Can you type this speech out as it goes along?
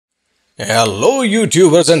Hello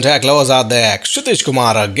YouTubers and tech lovers out there, Kshitij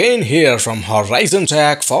Kumar again here from Horizon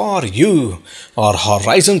Tech for You। और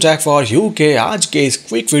Horizon Tech for You के आज के इस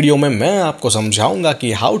quick video में मैं आपको समझाऊंगा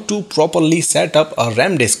कि how to properly set up a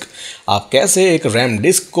RAM disc. आप कैसे एक रैम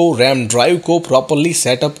डिस्क को, रैम ड्राइव को प्रॉपरली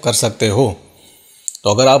सेटअप कर सकते हो। तो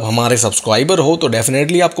अगर आप हमारे सब्सक्राइबर हो तो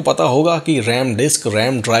डेफिनेटली आपको पता होगा कि रैम डिस्क,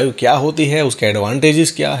 रैम ड्राइव क्या होती है, उसके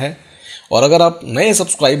एडवांटेजेस क्या है। और अगर आप नए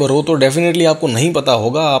सब्सक्राइबर हो तो डेफिनेटली आपको नहीं पता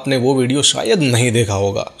होगा, आपने वो वीडियो शायद नहीं देखा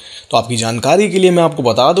होगा। तो आपकी जानकारी के लिए मैं आपको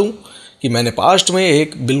बता दूं कि मैंने पास्ट में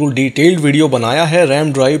एक बिल्कुल डिटेल्ड वीडियो बनाया है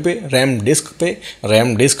रैम ड्राइव पे, रैम डिस्क पे।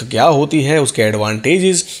 रैम डिस्क क्या होती है, उसके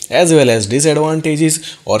advantages as well as disadvantages,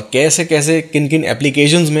 और कैसे कैसे किन किन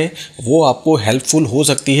एप्लीकेशंस में वो आपको हेल्पफुल हो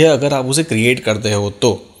सकती है अगर आप उसे क्रिएट करते हो।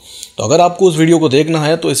 तो अगर आपको उस वीडियो को देखना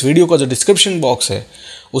है तो इस वीडियो का जो डिस्क्रिप्शन बॉक्स है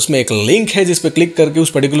उसमें एक लिंक है जिस पर क्लिक करके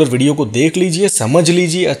उस पर्टिकुलर वीडियो को देख लीजिए, समझ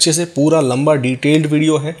लीजिए अच्छे से। पूरा लंबा डिटेल्ड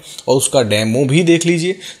वीडियो है और उसका डेमो भी देख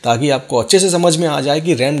लीजिए ताकि आपको अच्छे से समझ में आ जाए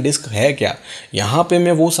कि रैम डिस्क है क्या। यहाँ पे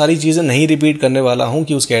मैं वो सारी चीज़ें नहीं रिपीट करने वाला हूँ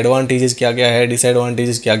कि उसके एडवांटेजेस क्या क्या है,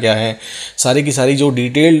 डिसएडवांटेजेस क्या क्या है। सारी की सारी जो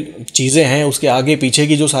डिटेल्ड चीज़ें हैं उसके आगे पीछे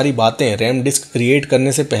की जो सारी बातें, रैम डिस्क क्रिएट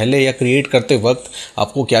करने से पहले या क्रिएट करते वक्त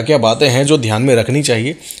आपको क्या क्या बातें हैं जो ध्यान में रखनी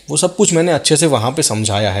चाहिए, वो सब कुछ मैंने अच्छे से वहाँ पर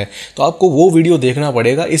समझाया है। तो आपको वो वीडियो देखना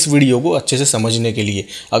पड़ेगा इस वीडियो को अच्छे से समझने के लिए।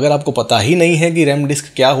 अगर आपको पता ही नहीं है कि रैम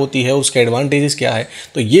डिस्क क्या होती है, उसके एडवांटेजेस क्या है,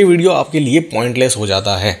 तो ये वीडियो आपके लिए पॉइंटलेस हो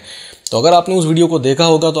जाता है। तो अगर आपने उस वीडियो को देखा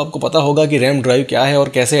होगा तो आपको पता होगा कि रैम ड्राइव क्या है और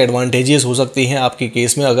कैसे एडवांटेजेस हो सकती हैं आपके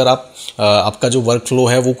केस में। अगर आपका जो वर्क फ्लो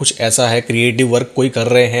है वो कुछ ऐसा है, क्रिएटिव वर्क कोई कर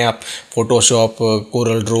रहे हैं आप, फोटोशॉप,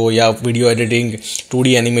 कोरल ड्रो या video editing,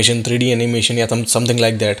 2D animation, 3D animation या समथिंग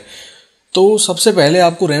लाइक दैट। तो सबसे पहले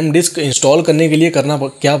आपको रैम डिस्क इंस्टॉल करने के लिए करना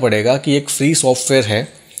क्या पड़ेगा कि एक फ्री सॉफ्टवेयर है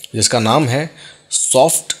जिसका नाम है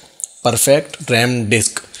सॉफ्ट परफेक्ट रैम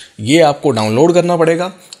डिस्क। ये आपको डाउनलोड करना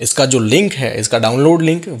पड़ेगा। इसका जो लिंक है, इसका डाउनलोड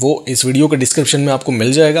लिंक, वो इस वीडियो के डिस्क्रिप्शन में आपको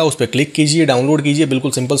मिल जाएगा। उस पर क्लिक कीजिए, डाउनलोड कीजिए।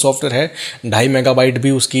 बिल्कुल सिंपल सॉफ्टवेयर है, 2.5 मेगाबाइट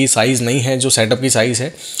भी उसकी साइज़ नहीं है जो सेटअप की साइज़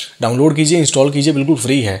है। डाउनलोड कीजिए, इंस्टॉल कीजिए, बिल्कुल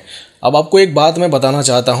फ्री है। अब आपको एक बात मैं बताना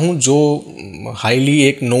चाहता हूँ जो हाईली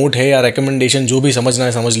एक नोट है या रिकमेंडेशन, जो भी समझना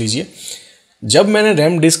है समझ लीजिए। जब मैंने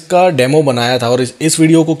रैम डिस्क का डेमो बनाया था, और इस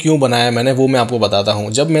वीडियो को क्यों बनाया मैंने वो मैं आपको बताता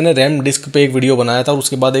हूँ। जब मैंने रैम डिस्क पे एक वीडियो बनाया था और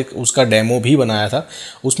उसके बाद एक उसका डेमो भी बनाया था,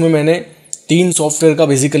 उसमें मैंने 3 सॉफ्टवेयर का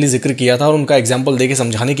बेसिकली जिक्र किया था और उनका एग्जांपल देके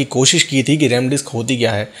समझाने की कोशिश की थी कि रैम डिस्क होती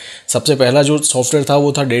क्या है। सबसे पहला जो सॉफ्टवेयर था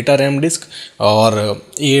वो था डेटा रैम डिस्क, और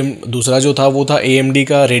दूसरा जो था वो था AMD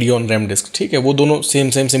का रेडियन रैम डिस्क। ठीक है, वो दोनों सेम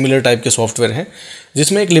सिमिलर टाइप के सॉफ्टवेयर हैं,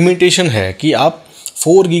 जिसमें एक लिमिटेशन है कि आप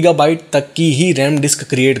 4 गीगाबाइट तक की ही रैम डिस्क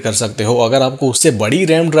क्रिएट कर सकते हो। अगर आपको उससे बड़ी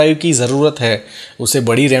रैम ड्राइव की ज़रूरत है, उससे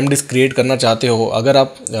बड़ी रैम डिस्क क्रिएट करना चाहते हो, अगर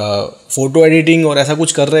आप फ़ोटो एडिटिंग और ऐसा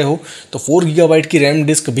कुछ कर रहे हो, तो 4 गीगाबाइट की रैम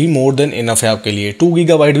डिस्क भी मोर देन इनफ है आपके लिए। 2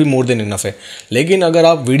 गीगाबाइट भी मोर देन इनफ है। लेकिन अगर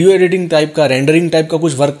आप वीडियो एडिटिंग टाइप का, रेंडरिंग टाइप का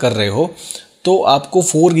कुछ वर्क कर रहे हो, तो आपको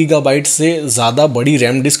 4 गीगाबाइट से ज़्यादा बड़ी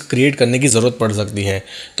रैम डिस्क क्रिएट करने की ज़रूरत पड़ सकती है।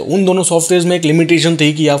 तो उन दोनों सॉफ्टवेयर्स में एक लिमिटेशन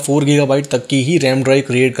थी कि आप 4 गीगाबाइट तक की ही रैम ड्राइव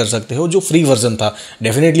क्रिएट कर सकते हो, जो फ्री वर्जन था।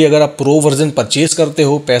 डेफिनेटली अगर आप प्रो वर्जन परचेज करते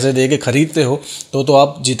हो, पैसे दे के ख़रीदते हो, तो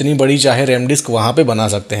आप जितनी बड़ी चाहे रैम डिस्क वहाँ पे बना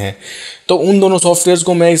सकते हैं। तो उन दोनों सॉफ्टवेयर्स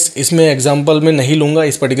को मैं इसमें एग्जाम्पल में नहीं लूँगा।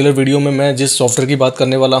 इस पर्टिकुलर वीडियो में मैं जिस सॉफ्टवेयर की बात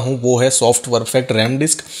करने वाला हूँ वो है सॉफ्ट परफेक्ट रैम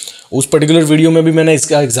डिस्क। उस पर्टिकुलर वीडियो में भी मैंने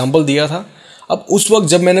इसका एग्जाम्पल दिया था। अब उस वक्त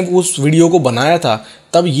जब मैंने उस वीडियो को बनाया था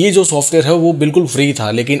तब ये जो सॉफ्टवेयर है वो बिल्कुल फ्री था,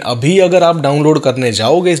 लेकिन अभी अगर आप डाउनलोड करने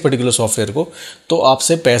जाओगे इस पर्टिकुलर सॉफ्टवेयर को तो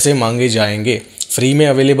आपसे पैसे मांगे जाएंगे। फ्री में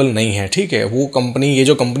अवेलेबल नहीं है। ठीक है, वो कंपनी, ये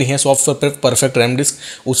जो कंपनी है सॉफ्ट परफेक्ट रैम डिस्क,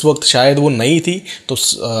 उस वक्त शायद वो नई थी, तो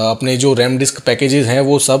अपने जो रैम डिस्क पैकेजेस हैं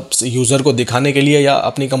वो सब यूज़र को दिखाने के लिए या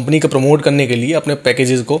अपनी कंपनी को प्रमोट करने के लिए अपने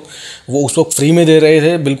पैकेजेस को वो उस वक्त फ्री में दे रहे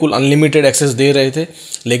थे, बिल्कुल अनलिमिटेड एक्सेस दे रहे थे।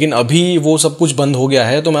 लेकिन अभी वो सब कुछ बंद हो गया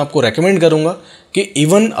है। तो मैं आपको रेकमेंड करूँगा कि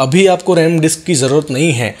इवन अभी आपको रैम डिस्क की ज़रूरत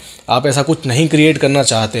नहीं है, आप ऐसा कुछ नहीं क्रिएट करना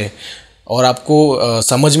चाहते और आपको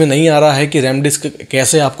समझ में नहीं आ रहा है कि रैम डिस्क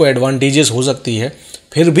कैसे आपको एडवांटेजेस हो सकती है,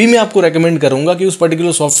 फिर भी मैं आपको रेकमेंड करूंगा कि उस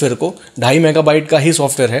पर्टिकुलर सॉफ्टवेयर को, 2.5 मेगाबाइट का ही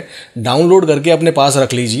सॉफ्टवेयर है, डाउनलोड करके अपने पास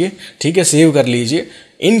रख लीजिए। ठीक है, सेव कर लीजिए।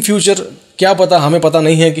 इन फ्यूचर क्या पता, हमें पता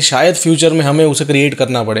नहीं है कि शायद फ्यूचर में हमें उसे क्रिएट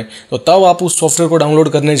करना पड़े, तो तब आप उस सॉफ्टवेयर को डाउनलोड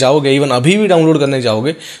करने जाओगे, इवन अभी भी डाउनलोड करने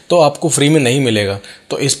जाओगे तो आपको फ्री में नहीं मिलेगा।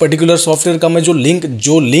 तो इस पर्टिकुलर सॉफ्टवेयर का मैं जो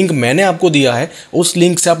लिंक मैंने आपको दिया है, उस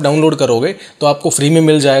लिंक से आप डाउनलोड करोगे तो आपको फ्री में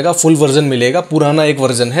मिल जाएगा, फुल वर्जन मिलेगा। पुराना एक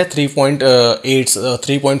वर्जन है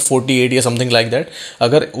 3.48 या समथिंग लाइक दैट।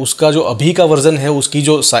 अगर उसका जो अभी का वर्जन है, उसकी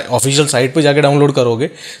जो ऑफिशियल साइट पर जाके डाउनलोड करोगे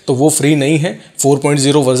तो वो फ्री नहीं है।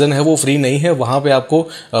 4.0 वर्जन है, वो फ्री नहीं है, वहाँ पर आपको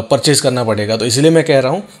परचेज करना पड़ेगा। तो इसलिए मैं कह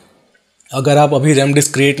रहा हूँ अगर आप अभी रैम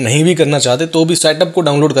डिस्क क्रिएट नहीं भी करना चाहते तो भी सेटअप को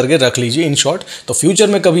डाउनलोड करके रख लीजिए इन शॉर्ट, तो फ्यूचर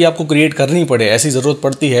में कभी आपको क्रिएट करनी पड़े, ऐसी ज़रूरत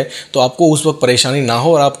पड़ती है तो आपको उस वक्त परेशानी ना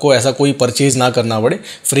हो और आपको ऐसा कोई परचेज ना करना पड़े,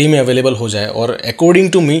 फ्री में अवेलेबल हो जाए। और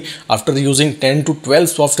according to me, after using 10 to 12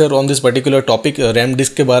 software on this particular topic, RAM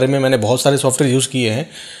disc के बारे में मैंने बहुत सारे सॉफ्टवेयर यूज़ किए हैं,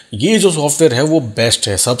 ये जो सॉफ्टवेयर है वो बेस्ट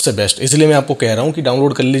है, सबसे बेस्ट, इसलिए मैं आपको कह रहा हूँ कि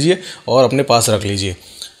डाउनलोड कर लीजिए और अपने पास रख लीजिए।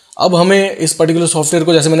 अब हमें इस पर्टिकुलर सॉफ्टवेयर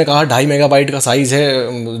को, जैसे मैंने कहा 2.5 मेगाबाइट का साइज़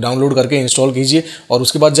है, डाउनलोड करके इंस्टॉल कीजिए और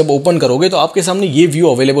उसके बाद जब ओपन करोगे तो आपके सामने ये व्यू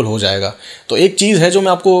अवेलेबल हो जाएगा। तो एक चीज़ है जो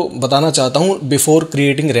मैं आपको बताना चाहता हूँ बिफोर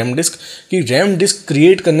क्रिएटिंग रैम डिस्क, कि रैम डिस्क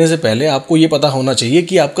क्रिएट करने से पहले आपको ये पता होना चाहिए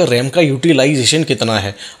कि आपका रैम का यूटिलाइजेशन कितना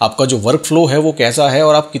है, आपका जो वर्क फ्लो है वो कैसा है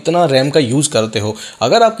और आप कितना रैम का यूज़ करते हो।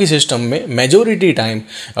 अगर आपकी सिस्टम में मेजॉरिटी टाइम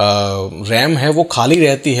रैम है वो खाली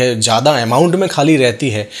रहती है, ज़्यादा अमाउंट में खाली रहती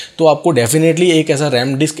है, तो आपको डेफिनेटली एक ऐसा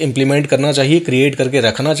रैम डिस्क इंप्लीमेंट करना चाहिए, क्रिएट करके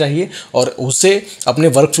रखना चाहिए और उसे अपने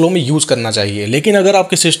वर्क फ्लो में यूज़ करना चाहिए। लेकिन अगर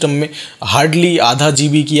आपके सिस्टम में हार्डली आधा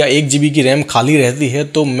GB की या 1 GB की रैम खाली रहती है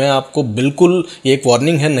तो मैं आपको बिल्कुल, ये एक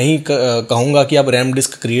वार्निंग है, नहीं कहूँगा कि आप रैम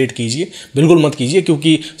डिस्क क्रिएट कीजिए, बिल्कुल मत कीजिए,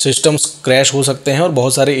 क्योंकि सिस्टम्स क्रैश हो सकते हैं और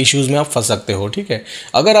बहुत सारे इश्यूज़ में आप फंस सकते हो। ठीक है,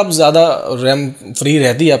 अगर आप ज़्यादा रैम फ्री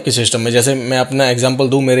रहती है आपके सिस्टम में, जैसे मैं अपना एग्जांपल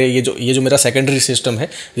दूँ, मेरे ये जो मेरा सेकेंडरी सिस्टम है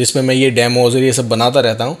जिसमें मैं ये डेमोज और ये सब बनाता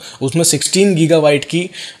रहता हूँ, उसमें 16 गीगाबाइट की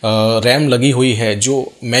रैम लगी हुई है,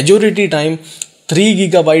 जो मेजॉरिटी टाइम 3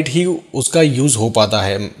 गीगाबाइट ही उसका यूज़ हो पाता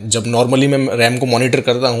है। जब नॉर्मली मैं रैम को मॉनिटर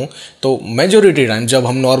करता हूँ तो मेजॉरिटी टाइम जब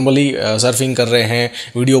हम नॉर्मली सर्फिंग कर रहे हैं,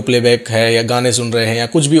 वीडियो प्लेबैक है या गाने सुन रहे हैं या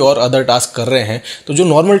कुछ भी और अदर टास्क कर रहे हैं, तो जो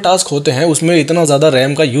नॉर्मल टास्क होते हैं उसमें इतना ज़्यादा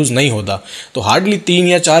रैम का यूज़ नहीं होता, तो हार्डली 3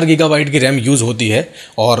 या 4 गीगाबाइट की रैम यूज़ होती है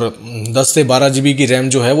और 10 से 12 GB की रैम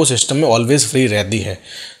जो है वो सिस्टम में ऑलवेज़ फ्री रहती है।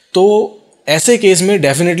 तो ऐसे केस में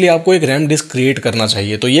डेफिनेटली आपको एक रैम डिस्क क्रिएट करना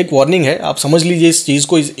चाहिए। तो ये एक वार्निंग है, आप समझ लीजिए इस चीज़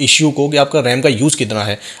को, इस इश्यू को, कि आपका रैम का यूज़ कितना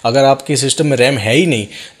है। अगर आपके सिस्टम में रैम है ही नहीं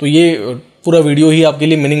तो ये पूरा वीडियो ही आपके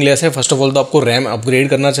लिए मीनिंगलेस है। फर्स्ट ऑफ ऑल तो आपको रैम अपग्रेड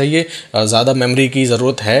करना चाहिए, ज़्यादा मेमोरी की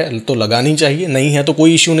ज़रूरत है तो लगानी चाहिए, नहीं है तो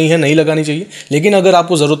कोई इश्यू नहीं है, नहीं लगानी चाहिए, लेकिन अगर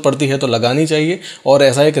आपको ज़रूरत पड़ती है तो लगानी चाहिए और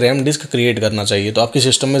ऐसा एक रैम डिस्क क्रिएट करना चाहिए। तो आपके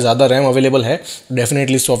सिस्टम में ज़्यादा रैम अवेलेबल है,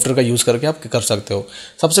 डेफिनेटली सॉफ्टवेयर का यूज़ करके आप कर सकते हो।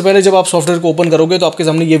 सबसे पहले जब आप सॉफ्टवेयर को ओपन करोगे तो आपके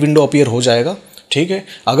सामने ये विंडो अपीयर हो जाएगा। ठीक है,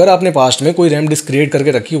 अगर आपने पास्ट में कोई रैम डिस्क क्रिएट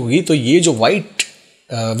करके रखी होगी तो ये जो वाइट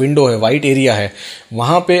विंडो है, वाइट एरिया है,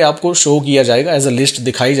 वहाँ पे आपको शो किया जाएगा, एज अ लिस्ट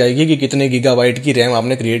दिखाई जाएगी कि कितने गीगाबाइट की रैम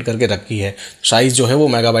आपने क्रिएट करके रखी है। साइज़ जो है वो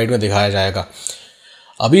मेगाबाइट में दिखाया जाएगा।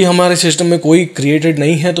 अभी हमारे सिस्टम में कोई क्रिएटेड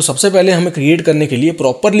नहीं है, तो सबसे पहले हमें क्रिएट करने के लिए,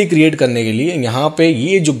 प्रॉपरली क्रिएट करने के लिए, यहाँ पे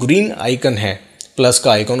ये जो ग्रीन आइकन है, प्लस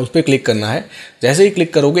का आइकन, उस पर क्लिक करना है। जैसे ही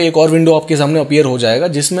क्लिक करोगे एक और विंडो आपके सामने अपीयर हो जाएगा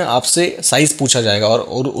जिसमें आपसे साइज़ पूछा जाएगा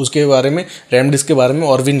और उसके बारे में, रैम डिस्क के बारे में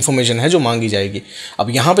और भी इन्फॉर्मेशन है जो मांगी जाएगी। अब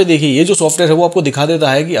यहाँ पे देखिए ये जो सॉफ्टवेयर है वो आपको दिखा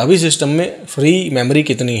देता है कि अभी सिस्टम में फ्री मेमोरी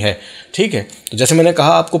कितनी है। ठीक है, तो जैसे मैंने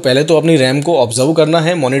कहा आपको पहले तो अपनी रैम को ऑब्जर्व करना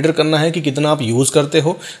है, मॉनिटर करना है कि कितना आप यूज़ करते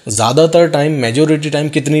हो, ज़्यादातर टाइम, मेजॉरिटी टाइम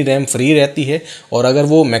कितनी रैम फ्री रहती है, और अगर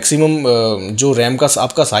वो मैक्सिमम जो रैम का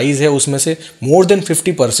आपका साइज़ है उसमें से मोर देन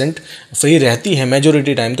 50% फ्री रहती है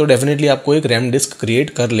मेजॉरिटी टाइम, तो डेफिनेटली आपको एक रैम डिस्क क्रिएट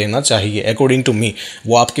कर लेना चाहिए अकॉर्डिंग टू मी।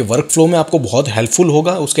 वो आपके वर्क फ्लो में आपको बहुत हेल्पफुल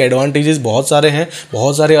होगा, उसके एडवांटेजेस बहुत सारे हैं,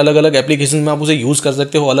 बहुत सारे अलग अलग एप्लीकेशन में आप उसे यूज़ कर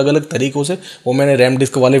सकते हो अलग अलग तरीक़ों से। वो मैंने रैम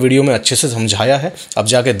डिस्क वाले वीडियो में अच्छे से समझाया है, अब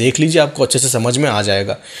जाके देख लीजिए, आपको अच्छे से समझ में आ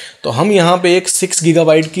जाएगा। तो हम यहाँ पे एक 6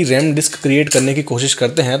 गीगाबाइट की रैम डिस्क क्रिएट करने की कोशिश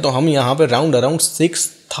करते हैं, तो हम यहाँ पे अराउंड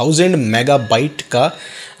 6000 मेगाबाइट का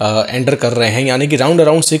एंटर कर रहे हैं, यानी कि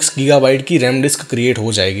अराउंड 6 गीगाबाइट की रैम डिस्क क्रिएट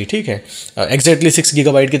हो जाएगी। ठीक है, एग्जैक्टली 6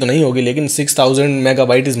 गीगाबाइट की तो नहीं होगी, लेकिन 6000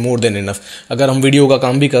 megabyte is more than enough. अगर हम वीडियो का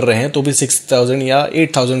काम भी कर रहे हैं तो भी 6000 या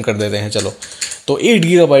 8000 कर देते हैं, चलो, तो 8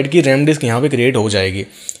 गीगाबाइट की रैम डिस्क यहाँ पे क्रिएट हो जाएगी।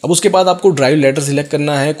 अब उसके बाद आपको ड्राइव लेटर सिलेक्ट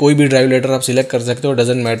करना है, कोई भी ड्राइव लेटर आप सिलेक्ट कर सकते हो,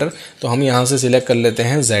 डजेंट मैटर। तो हम यहाँ से सिलेक्ट कर लेते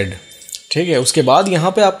हैं Z। ठीक है, उसके बाद यहाँ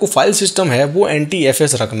पे आपको फाइल सिस्टम है वो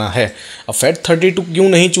NTFS रखना है। अब FAT32 क्यों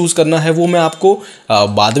नहीं चूज़ करना है वो मैं आपको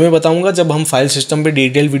बाद में बताऊंगा, जब हम फाइल सिस्टम पे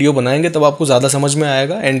डिटेल वीडियो बनाएंगे तब आपको ज़्यादा समझ में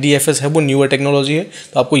आएगा। NTFS है वो न्यूअर टेक्नोलॉजी है,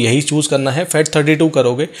 तो आपको यही चूज़ करना है। FAT32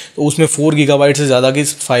 करोगे तो उसमें 4 गीगाबाइट से ज़्यादा की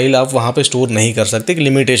फाइल आप वहाँ पर स्टोर नहीं कर सकते, कि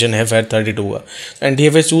लिमिटेशन है FAT32 का।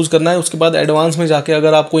 NTFS चूज़ करना है। उसके बाद एडवांस में जाके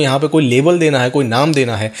अगर आपको यहाँ पर कोई लेबल देना है, कोई नाम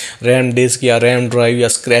देना है, रैम डिस्क या रैम ड्राइव या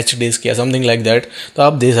स्क्रैच डिस्क या समथिंग लाइक दैट, तो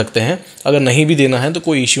आप दे सकते हैं। अगर नहीं भी देना है तो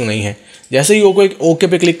कोई इश्यू नहीं है। जैसे ही ओके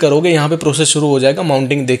पे क्लिक करोगे यहाँ पे प्रोसेस शुरू हो जाएगा।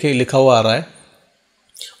 माउंटिंग देखे लिखा हुआ आ रहा है,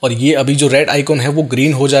 और ये अभी जो रेड आइकन है वो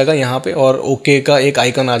ग्रीन हो जाएगा यहाँ पे, और ओके का एक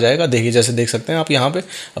आइकन आ जाएगा। देखिए जैसे देख सकते हैं आप यहाँ पे,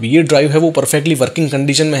 अब ये ड्राइव है वो परफेक्टली वर्किंग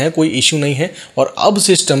कंडीशन में है, कोई इश्यू नहीं है। और अब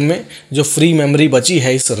सिस्टम में जो फ्री मेमोरी बची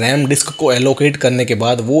है इस रैम डिस्क को एलोकेट करने के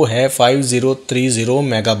बाद वो है 5030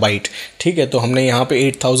 मेगाबाइट। ठीक है, तो हमने यहाँ पे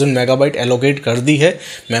 8000 मेगाबाइट एलोकेट कर दी है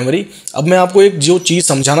मेमोरी। अब मैं आपको एक जो चीज़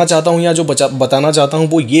समझाना चाहता हूँ या जो बताना चाहता हूँ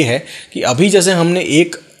वो ये है कि अभी जैसे हमने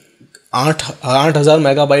एक 8000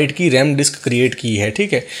 मेगाबाइट की रैम डिस्क क्रिएट की है।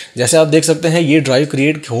 ठीक है, जैसे आप देख सकते हैं ये ड्राइव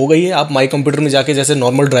क्रिएट हो गई है। आप माई कंप्यूटर में जाके जैसे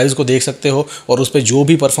नॉर्मल ड्राइव्स को देख सकते हो और उस पर जो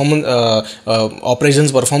भी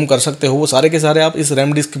ऑपरेशंस परफॉर्म कर सकते हो वो सारे के सारे आप इस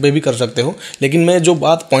रैम डिस्क पे भी कर सकते हो। लेकिन मैं जो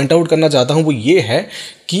बात पॉइंट आउट करना चाहता हूँ वो ये है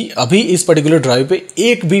कि अभी इस पर्टिकुलर ड्राइव पे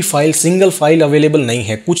एक भी फाइल, सिंगल फाइल अवेलेबल नहीं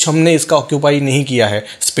है। कुछ हमने इसका ऑक्यूपाई नहीं किया है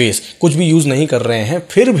स्पेस, कुछ भी यूज़ नहीं कर रहे हैं।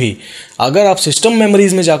 फिर भी अगर आप सिस्टम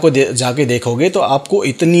मेमोरीज में जाके देखोगे तो आपको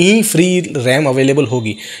इतनी ही फ्री रैम अवेलेबल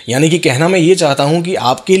होगी। यानी कि कहना मैं ये चाहता हूँ कि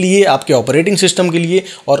आपके लिए, आपके ऑपरेटिंग सिस्टम के लिए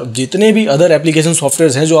और जितने भी अदर एप्लीकेशन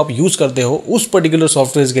सॉफ्टवेयर हैं जो आप यूज़ करते हो उस पर्टिकुलर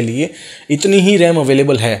सॉफ्टवेयर के लिए इतनी ही रैम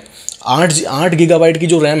अवेलेबल है। 8 गीगाबाइट की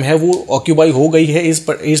जो रैम है वो ऑक्यूपाई हो गई है इस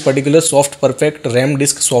particular soft perfect RAM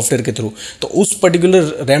disc software के थ्रू। तो उस पर्टिकुलर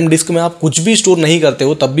रैम डिस्क में आप कुछ भी स्टोर नहीं करते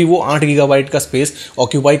हो तब भी वो 8 गीगाबाइट का स्पेस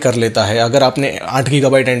ऑक्यूपाई कर लेता है, अगर आपने 8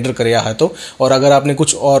 गीगाबाइट एंटर किया है तो। और अगर आपने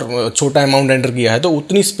कुछ और छोटा अमाउंट एंटर किया है तो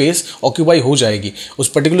उतनी स्पेस ऑक्यूपाई हो जाएगी। उस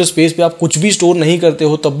पर्टिकुलर स्पेस पे आप कुछ भी स्टोर नहीं करते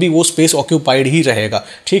हो तब भी वो स्पेस ऑक्यूपाइड ही रहेगा।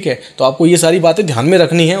 ठीक है, तो आपको ये सारी बातें ध्यान में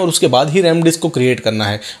रखनी है और उसके बाद ही रैम डिस्क को क्रिएट करना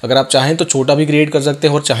है। अगर आप चाहें तो छोटा भी क्रिएट कर सकते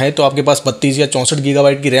हैं और चाहें तो आपके पास 32 या 64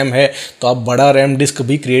 गीगाबाइट की रैम है तो आप बड़ा रैम डिस्क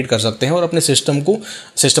भी क्रिएट कर सकते हैं और अपने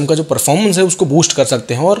सिस्टम का जो परफॉर्मेंस है उसको बूस्ट कर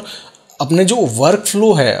सकते हैं और अपने जो वर्क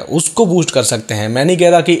फ्लो है उसको बूस्ट कर सकते हैं। मैं नहीं कह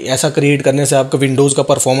रहा कि ऐसा क्रिएट करने से आपका विंडोज़ का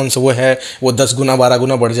परफॉर्मेंस वो है वो 10 गुना 12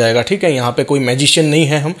 गुना बढ़ जाएगा। ठीक है, यहाँ पे कोई मैजिशियन नहीं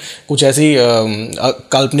है, हम कुछ ऐसी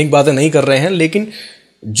काल्पनिक बातें नहीं कर रहे हैं। लेकिन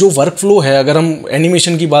जो वर्क फ्लो है, अगर हम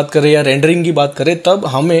एनिमेशन की बात करें या रेंडरिंग की बात करें तब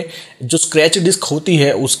हमें जो स्क्रैच डिस्क होती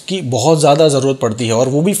है उसकी बहुत ज़्यादा ज़रूरत पड़ती है और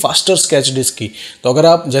वो भी फास्टर स्क्रैच डिस्क की। तो अगर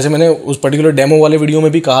आप, जैसे मैंने उस पर्टिकुलर डेमो वाले वीडियो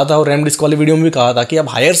में भी कहा था और रैम डिस्क वाले वीडियो में भी कहा था कि आप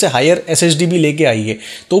हायर से हायर SSD भी लेके आइए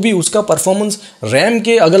तो भी उसका परफॉर्मेंस रैम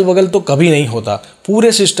के अगल बगल तो कभी नहीं होता।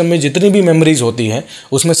 पूरे सिस्टम में जितनी भी मेमोरीज होती हैं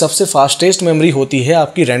उसमें सबसे फास्टेस्ट मेमोरी होती है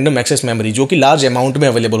आपकी रैंडम एक्सेस मेमोरी, जो कि लार्ज अमाउंट में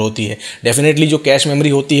अवेलेबल होती है। डेफिनेटली जो कैश मेमोरी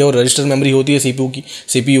होती है और रजिस्टर मेमोरी होती है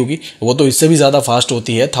CPU की वो तो इससे भी ज़्यादा फास्ट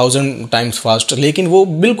होती है, 1000 टाइम्स फास्ट, लेकिन वो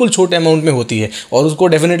बिल्कुल छोटे अमाउंट में होती है और उसको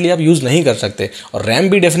डेफिनेटली आप यूज़ नहीं कर सकते। और रैम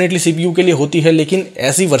भी डेफिनेटली CPU के लिए होती है, लेकिन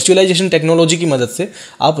ऐसी वर्चुअलाइजेशन टेक्नोलॉजी की मदद से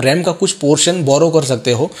आप रैम का कुछ पोर्शन बोरो कर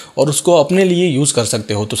सकते हो और उसको अपने लिए यूज़ कर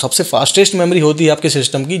सकते हो। तो सबसे फास्टेस्ट मेमोरी होती है आपके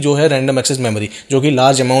सिस्टम की जो है रैंडम एक्सेस मेमोरी, जो कि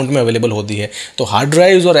लार्ज अमाउंट में अवेलेबल होती है। तो हार्ड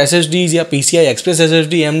ड्राइव्स और SSDs या PCI express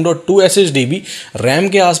SSD M.2 SSD भी रैम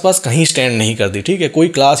के आसपास कहीं स्टैंड नहीं करती। ठीक है, कोई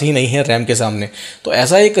क्लास ही नहीं है रैम के सामने। तो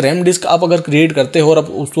ऐसा एक रैम डिस्क आप अगर क्रिएट करते हो और आप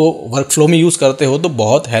उसको वर्क फ्लो में यूज़ करते हो तो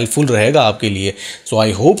बहुत हेल्पफुल रहेगा आपके लिए। सो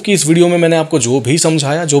आई होप कि इस वीडियो में मैंने आपको जो भी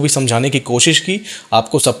समझाया, जो भी समझाने की कोशिश की,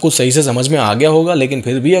 आपको सब कुछ सही से समझ में आ गया होगा। लेकिन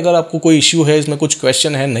फिर भी अगर आपको कोई इश्यू है, इसमें कुछ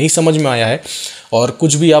क्वेश्चन है, नहीं समझ में आया है और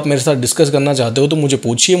कुछ भी आप मेरे साथ डिस्कस करना चाहते हो तो मुझे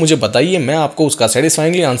पूछिए, मुझे बताइए, मैं आपको उसका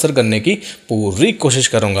सेटिस्फाइंगली आंसर करने की पूरी कोशिश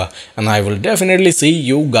करूंगा। And I will definitely C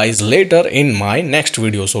you guys letter in my next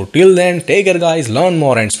video. So till then take care guys, learn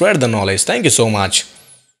more and spread the knowledge. Thank you so much.